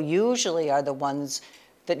people usually are the ones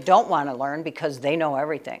that don't want to learn because they know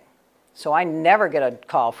everything. So I never get a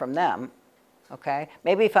call from them, okay?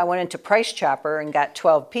 Maybe if I went into Price Chopper and got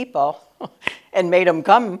 12 people and made them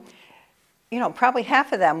come, you know, probably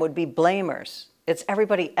half of them would be blamers. It's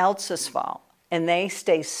everybody else's fault. And they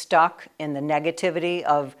stay stuck in the negativity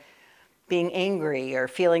of being angry or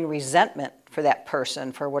feeling resentment for that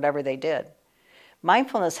person for whatever they did.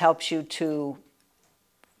 Mindfulness helps you to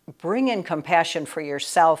bring in compassion for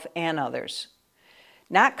yourself and others.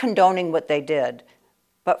 Not condoning what they did,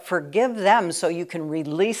 but forgive them so you can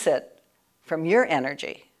release it from your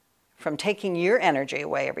energy, from taking your energy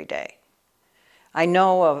away every day. I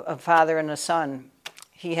know a father and a son.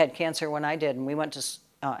 He had cancer when I did, and we went to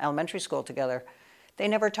elementary school together. They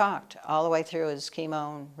never talked all the way through his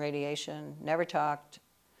chemo and radiation, never talked.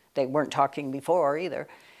 They weren't talking before either.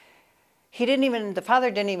 The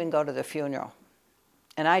father didn't even go to the funeral.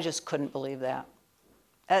 And I just couldn't believe that.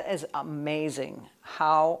 That is amazing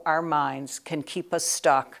how our minds can keep us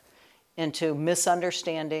stuck into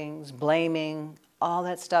misunderstandings, blaming, all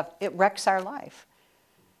that stuff. It wrecks our life.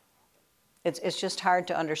 It's just hard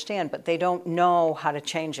to understand, but they don't know how to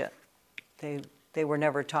change it. They were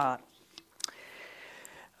never taught.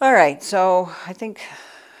 All right, so I think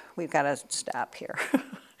we've got to stop here.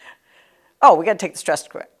 Oh, we got to take the stress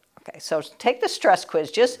quiz. Okay, so take the stress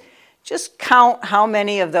quiz. Just count how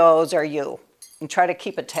many of those are you and try to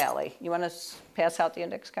keep a tally. You want to pass out the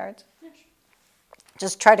index cards? Yes.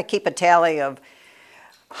 Just try to keep a tally of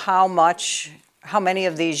how many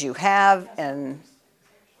of these you have and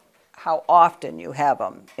how often you have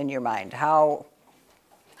them in your mind, how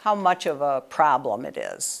much of a problem it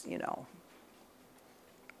is, you know.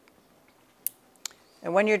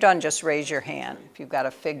 And when you're done, just raise your hand if you've got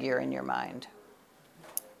a figure in your mind.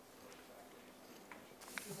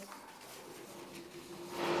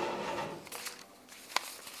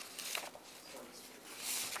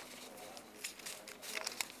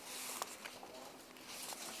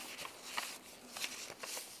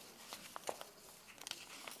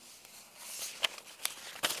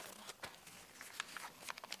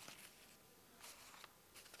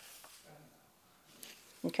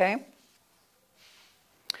 Okay?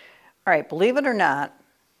 All right, believe it or not,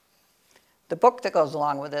 the book that goes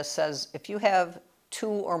along with this says if you have 2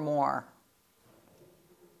 or more,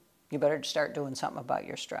 you better start doing something about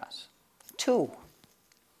your stress. 2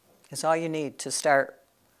 is all you need to start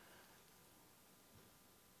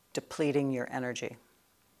depleting your energy.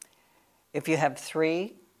 If you have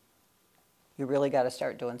 3, you really got to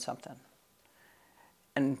start doing something.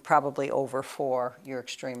 And probably over 4, you're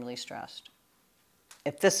extremely stressed.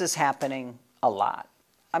 If this is happening a lot.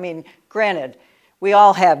 I mean, granted, we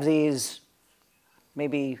all have these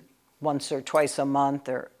maybe once or twice a month,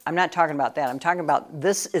 or I'm not talking about that. I'm talking about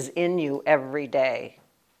this is in you every day.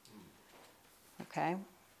 Okay?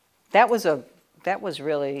 That was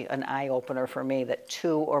really an eye-opener for me, that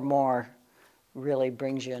 2 or more really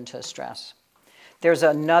brings you into stress. There's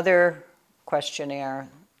another questionnaire,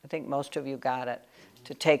 I think most of you got it,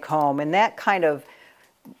 to take home, and that kind of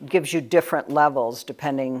gives you different levels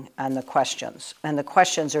depending on the questions. And the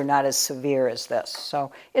questions are not as severe as this.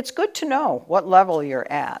 So it's good to know what level you're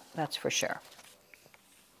at, that's for sure.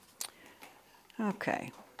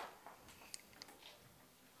 Okay.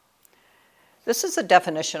 This is the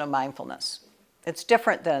definition of mindfulness. It's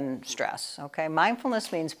different than stress, okay?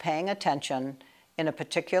 Mindfulness means paying attention in a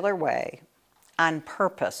particular way, on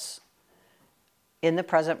purpose, in the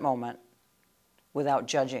present moment, without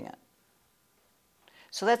judging it.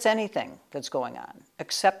 So that's anything that's going on.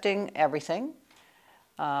 Accepting everything,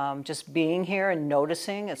 just being here and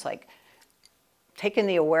noticing. It's like taking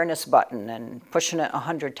the awareness button and pushing it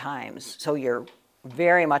 100 times so you're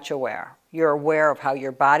very much aware. You're aware of how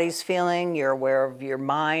your body's feeling, you're aware of your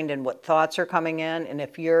mind and what thoughts are coming in, and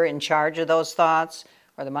if you're in charge of those thoughts,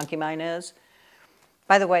 or the monkey mind is.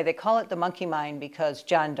 By the way, they call it the monkey mind because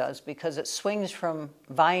John does, because it swings from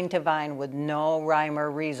vine to vine with no rhyme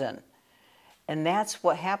or reason. And that's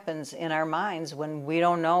what happens in our minds when we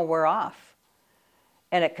don't know we're off.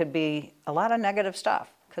 And it could be a lot of negative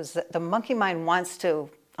stuff, because the monkey mind wants to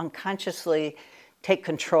unconsciously take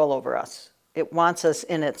control over us. It wants us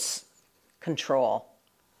in its control.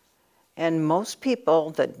 And most people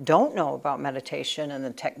that don't know about meditation and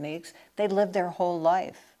the techniques, they live their whole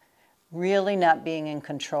life really not being in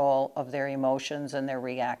control of their emotions and their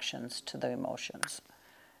reactions to the emotions.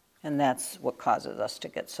 And that's what causes us to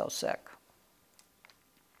get so sick.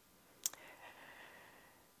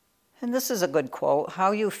 And this is a good quote.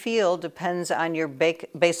 How you feel depends on your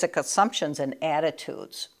basic assumptions and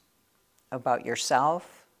attitudes about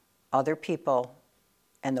yourself, other people,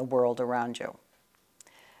 and the world around you.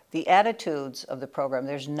 The attitudes of the program,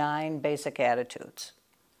 there's 9 basic attitudes.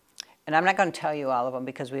 And I'm not going to tell you all of them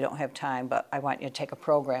because we don't have time, but I want you to take a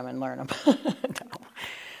program and learn them.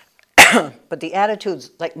 No. But the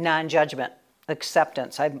attitudes, like non-judgment,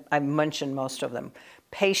 acceptance, I've mentioned most of them.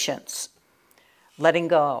 Patience, letting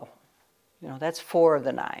go. That's 4 of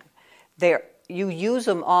the 9. You use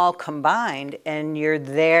them all combined and you're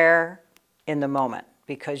there in the moment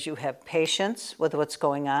because you have patience with what's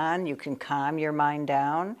going on. You can calm your mind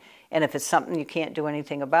down. And if it's something you can't do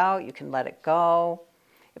anything about, you can let it go.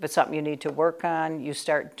 If it's something you need to work on, you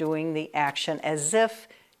start doing the action as if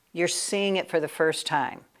you're seeing it for the first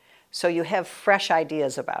time. So you have fresh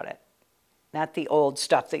ideas about it, not the old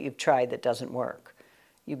stuff that you've tried that doesn't work.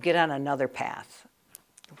 You get on another path,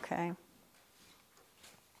 okay?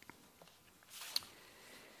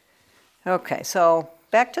 Okay, so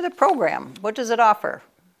back to the program. What does it offer?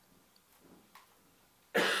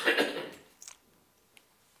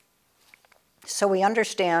 So we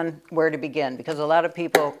understand where to begin, because a lot of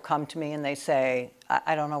people come to me and they say,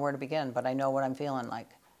 I don't know where to begin, but I know what I'm feeling like.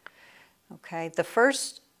 Okay, the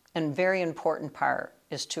first and very important part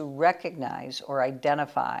is to recognize or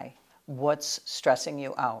identify what's stressing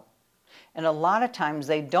you out. And a lot of times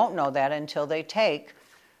they don't know that until they take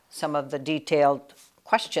some of the detailed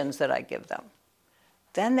questions that I give them.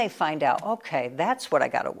 Then they find out, okay, that's what I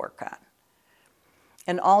got to work on.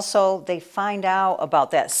 And also they find out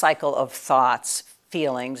about that cycle of thoughts,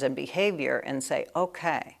 feelings, and behavior and say,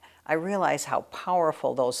 okay, I realize how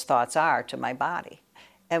powerful those thoughts are to my body.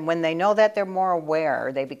 And when they know that, they're more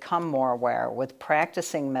aware, they become more aware with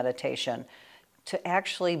practicing meditation to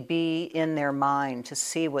actually be in their mind, to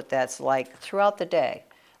see what that's like throughout the day.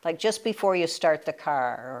 Like just before you start the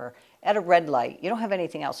car or at a red light, you don't have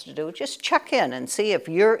anything else to do, just check in and see if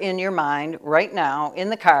you're in your mind right now in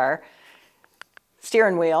the car,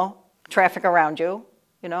 steering wheel, traffic around you,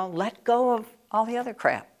 let go of all the other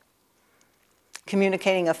crap.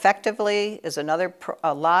 Communicating effectively is another,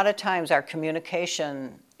 a lot of times our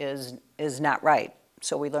communication is not right.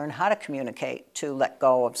 So we learn how to communicate to let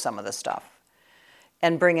go of some of the stuff.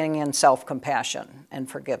 And bringing in self-compassion and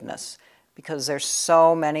forgiveness, because there's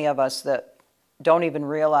so many of us that don't even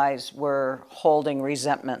realize we're holding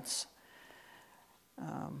resentments.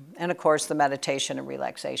 And of course, the meditation and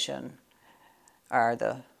relaxation are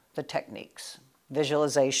the techniques.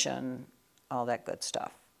 Visualization, all that good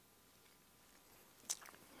stuff.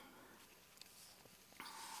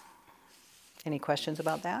 Any questions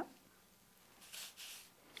about that?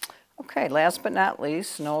 Okay, last but not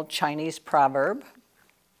least, an old Chinese proverb.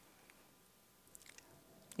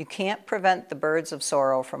 You can't prevent the birds of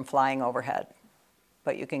sorrow from flying overhead,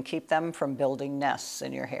 but you can keep them from building nests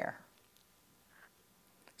in your hair.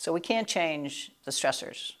 So we can't change the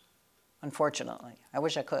stressors, unfortunately. I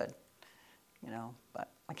wish I could, but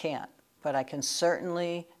I can't. But I can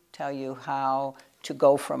certainly tell you how to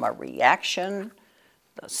go from a reaction,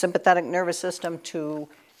 the sympathetic nervous system, to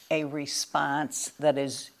a response that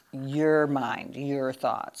is your mind, your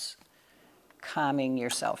thoughts, calming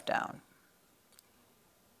yourself down.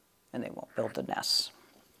 And they won't build the nests.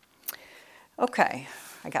 Okay,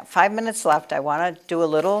 I got 5 minutes left. I want to do a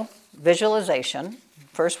little visualization.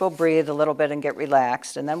 First we'll breathe a little bit and get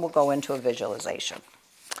relaxed, and then we'll go into a visualization.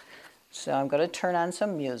 So I'm going to turn on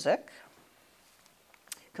some music.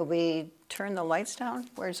 Could we turn the lights down?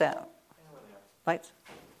 Where's that? Lights?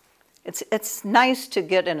 It's nice to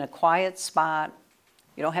get in a quiet spot.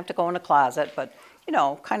 You don't have to go in a closet, but, you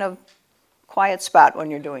know, kind of quiet spot when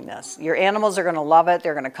you're doing this. Your animals are going to love it.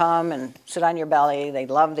 They're going to come and sit on your belly. They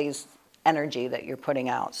love these energy that you're putting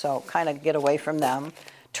out. So kind of get away from them.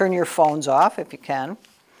 Turn your phones off if you can.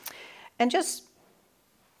 And just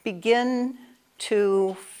begin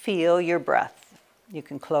to feel your breath. You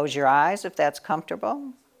can close your eyes if that's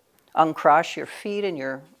comfortable. Uncross your feet and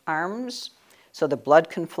your arms so the blood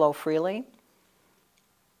can flow freely.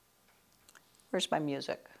 Where's my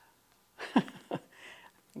music? I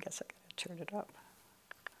guess I gotta turn it up.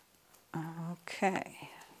 Okay.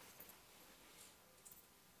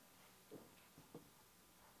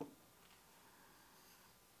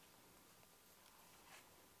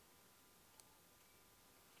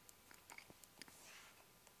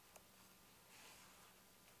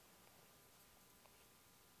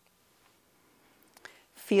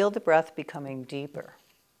 Feel the breath becoming deeper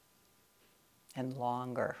and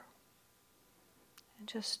longer. And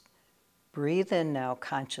just breathe in now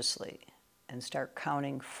consciously and start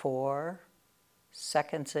counting 4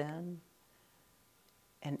 seconds in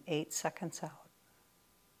and 8 seconds out.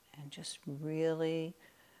 And just really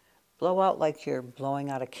blow out like you're blowing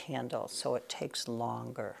out a candle so it takes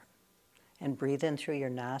longer. And breathe in through your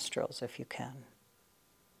nostrils if you can.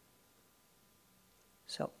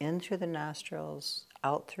 So in through the nostrils,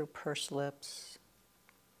 out through pursed lips,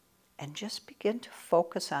 and just begin to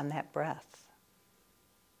focus on that breath,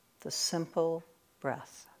 the simple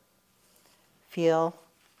breath. Feel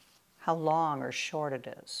how long or short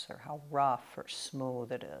it is, or how rough or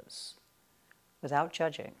smooth it is, without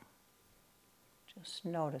judging, just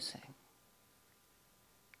noticing,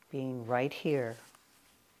 being right here,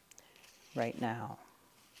 right now.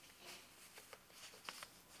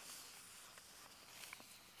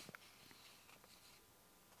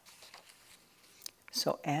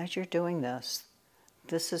 So as you're doing this,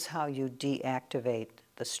 this is how you deactivate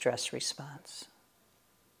the stress response.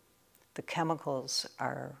 The chemicals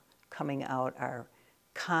are coming out are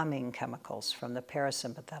calming chemicals from the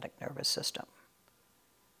parasympathetic nervous system.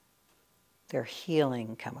 They're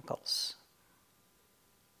healing chemicals.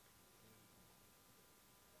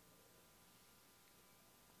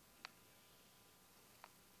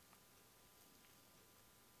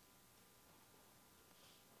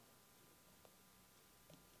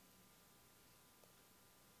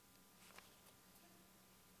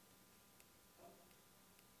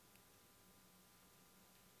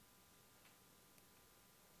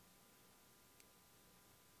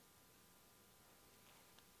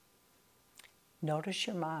 Notice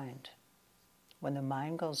your mind. When the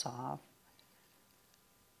mind goes off,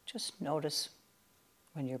 just notice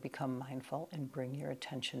when you become mindful and bring your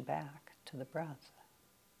attention back to the breath.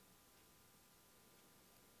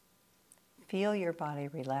 Feel your body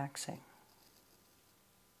relaxing.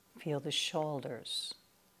 Feel the shoulders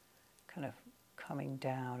kind of coming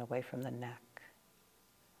down away from the neck.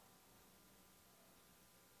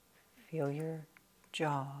 Feel your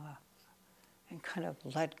jaw and kind of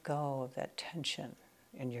let go of that tension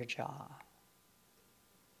in your jaw.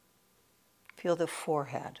 Feel the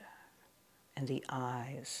forehead and the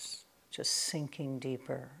eyes just sinking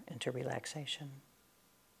deeper into relaxation.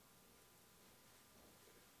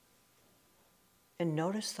 And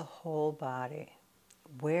notice the whole body.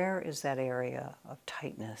 Where is that area of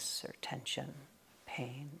tightness or tension,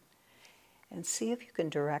 pain? And see if you can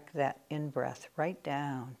direct that in-breath right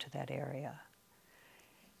down to that area.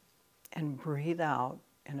 And breathe out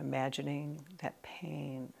and imagining that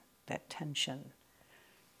pain, that tension,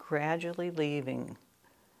 gradually leaving,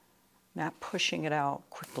 not pushing it out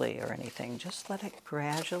quickly or anything. Just let it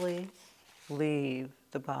gradually leave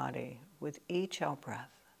the body with each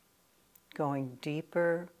out-breath, going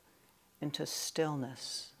deeper into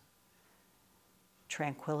stillness,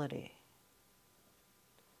 tranquility,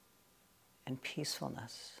 and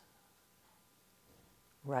peacefulness.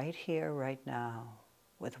 Right here, right now,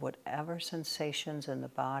 with whatever sensations in the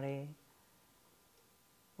body,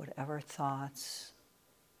 whatever thoughts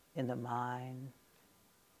in the mind,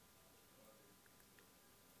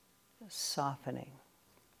 just softening.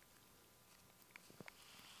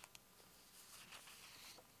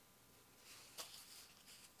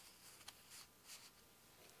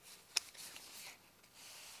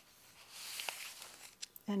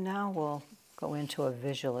 And now we'll go into a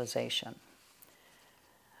visualization.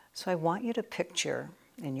 So I want you to picture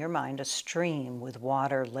in your mind a stream with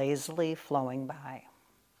water lazily flowing by.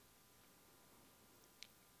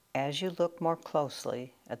 As you look more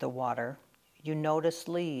closely at the water, you notice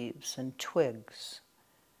leaves and twigs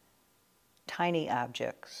tiny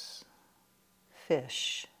objects,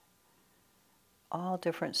 fish, all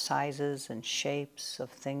different sizes and shapes of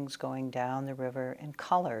things going down the river, and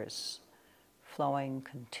colors flowing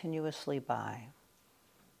continuously by.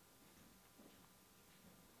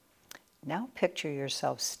 Now picture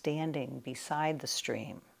yourself standing beside the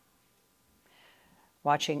stream,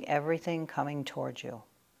 watching everything coming towards you.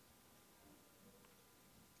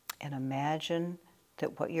 And imagine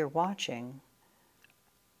that what you're watching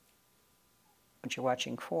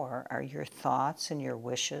for, are your thoughts and your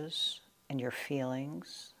wishes and your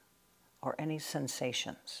feelings or any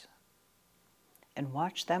sensations. And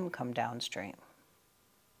watch them come downstream.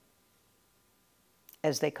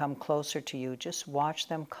 As they come closer to you, just watch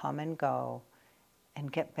them come and go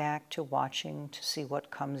and get back to watching to see what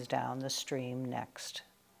comes down the stream next.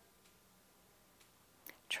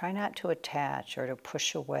 Try not to attach or to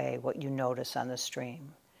push away what you notice on the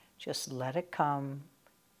stream. Just let it come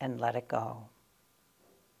and let it go.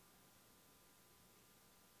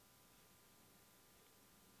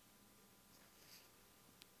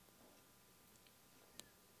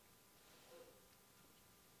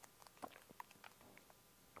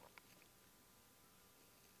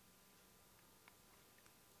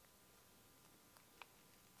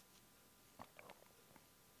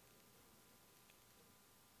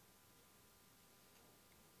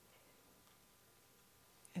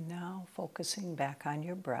 And now focusing back on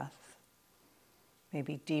your breath,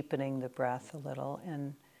 maybe deepening the breath a little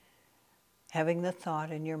and having the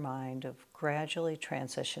thought in your mind of gradually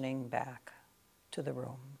transitioning back to the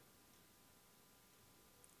room.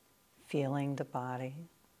 Feeling the body,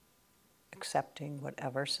 accepting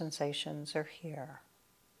whatever sensations are here.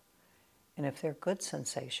 And if they're good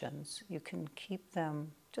sensations, you can keep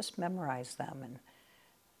them, just memorize them, and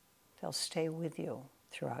they'll stay with you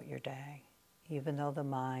throughout your day, even though the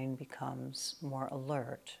mind becomes more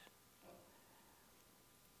alert.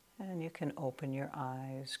 And you can open your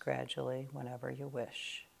eyes gradually whenever you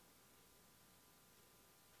wish.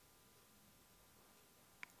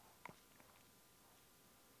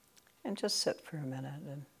 And just sit for a minute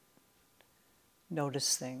and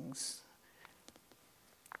notice things.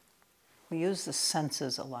 We use the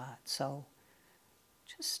senses a lot, so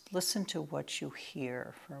just listen to what you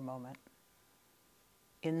hear for a moment,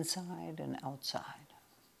 inside and outside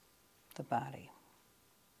the body.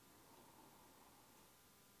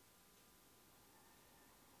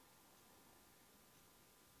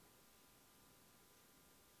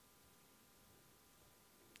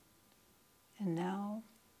 And now,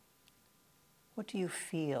 what do you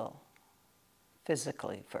feel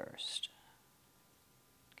physically first?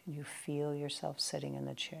 Can you feel yourself sitting in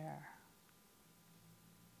the chair?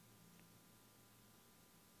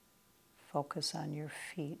 Focus on your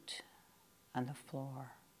feet on the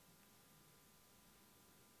floor.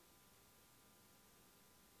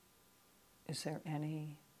 Is there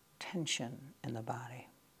any tension in the body?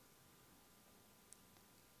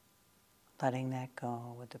 Letting that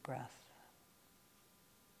go with the breath.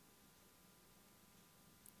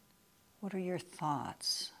 What are your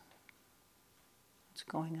thoughts? What's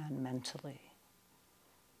going on mentally?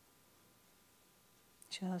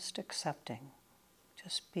 Just accepting,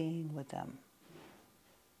 just being with them.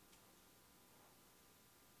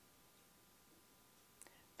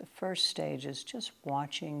 The first stage is just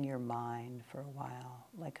watching your mind for a while,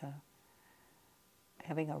 like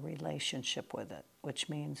having a relationship with it, which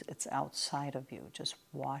means it's outside of you, just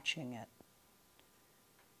watching it,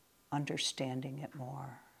 understanding it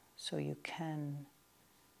more, so you can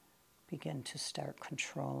begin to start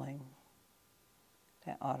controlling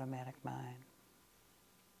that automatic mind.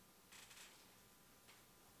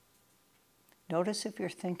 Notice if you're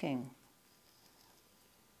thinking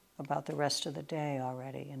about the rest of the day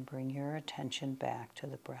already, and bring your attention back to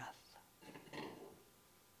the breath.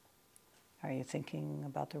 Are you thinking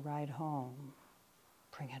about the ride home?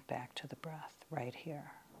 Bring it back to the breath right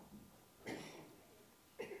here.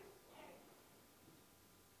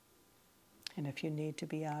 And if you need to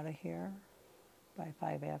be out of here by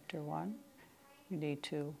 1:05, you need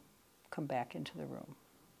to come back into the room.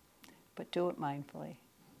 But do it mindfully.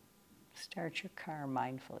 Start your car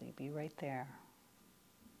mindfully. Be right there.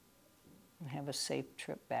 And have a safe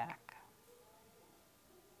trip back.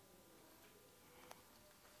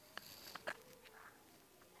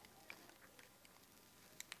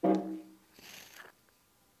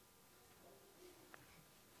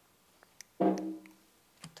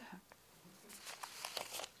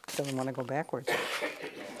 Doesn't want to go backwards.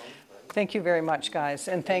 Thank you very much, guys.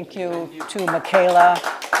 And thank you to Michaela.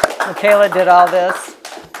 Michaela did all this.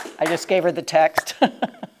 I just gave her the text.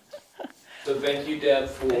 So thank you, Deb,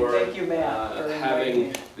 for And thank you, Matt, for having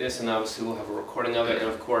inviting me. this, and obviously we'll have a recording of it. And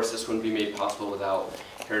of course, this wouldn't be made possible without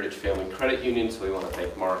Heritage Family Credit Union, so we want to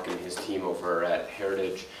thank Mark and his team over at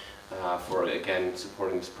Heritage for, again,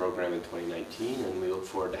 supporting this program in 2019, and we look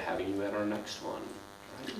forward to having you at our next one.